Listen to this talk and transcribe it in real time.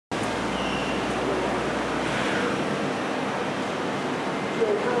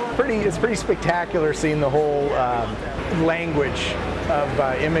pretty spectacular seeing the whole language of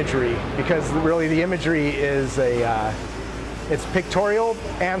imagery, because really the imagery is it's pictorial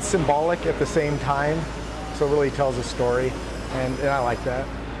and symbolic at the same time, so it really tells a story, and I like that.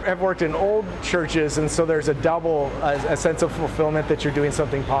 I've worked in old churches, and so there's a sense of fulfillment that you're doing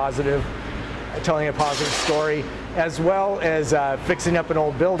something positive, telling a positive story, as well as fixing up an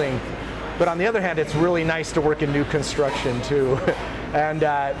old building. But on the other hand, it's really nice to work in new construction too. And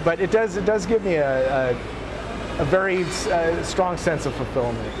but it does give me a very strong sense of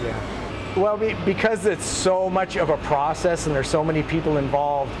fulfillment. Yeah. Well, because it's so much of a process and there's so many people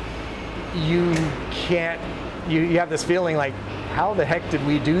involved, you have this feeling like, how the heck did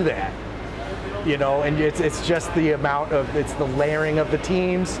we do that? You know, and it's just the amount of, it's the layering of the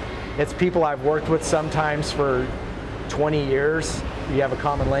teams. It's people I've worked with sometimes for 20 years, you have a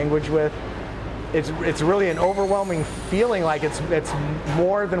common language with. It's really an overwhelming feeling, like it's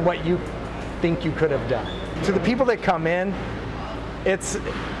more than what you think you could have done. To the people that come in,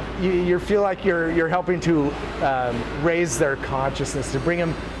 you feel like you're helping to raise their consciousness, to bring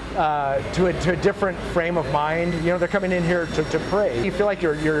them to a different frame of mind. You know, they're coming in here to pray. You feel like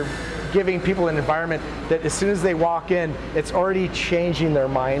you're giving people an environment that as soon as they walk in, it's already changing their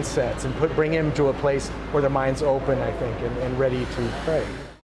mindsets and bringing them to a place where their mind's open, I think, and ready to pray.